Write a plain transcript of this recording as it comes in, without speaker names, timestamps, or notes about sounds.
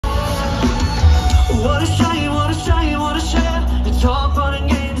What a shame, what a shame, what a shame. It's all fun and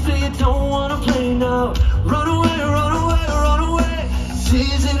games that you don't wanna play now. Run away, run away, run away. It's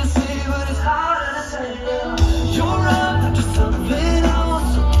easy to say, but it's harder to say now. You're up to something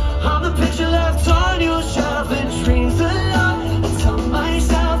else. I'm the picture left on your shelf. It dreams a lot. I tell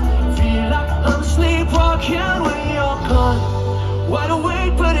myself, feel like I'm sleepwalking when you're gone. Wide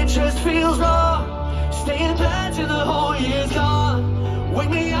awake, but it just feels wrong. Stay in bed till the whole year's gone. Wake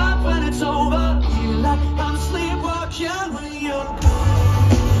me up when it's over. Feel like I'm sleepwalking when you're gone.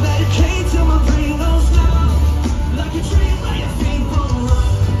 Medicate till my brain goes numb. Like a dream where your feet will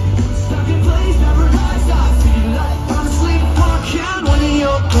run. Stuck in place, paralyzed. I feel like I'm sleepwalking when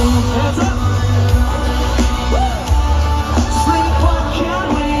you're gone. Hands up. Woo! Sleepwalking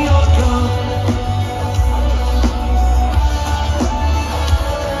when you're gone.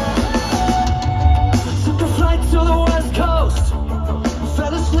 Took a flight to the west coast.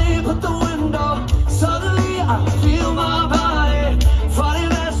 Fell asleep at the window. Suddenly I feel my body falling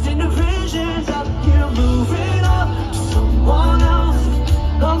fast into visions of you moving up to someone else.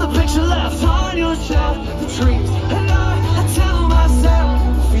 I'm the picture left on your shelf. The dreams and I tell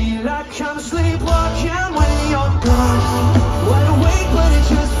myself, feel like I'm asleep.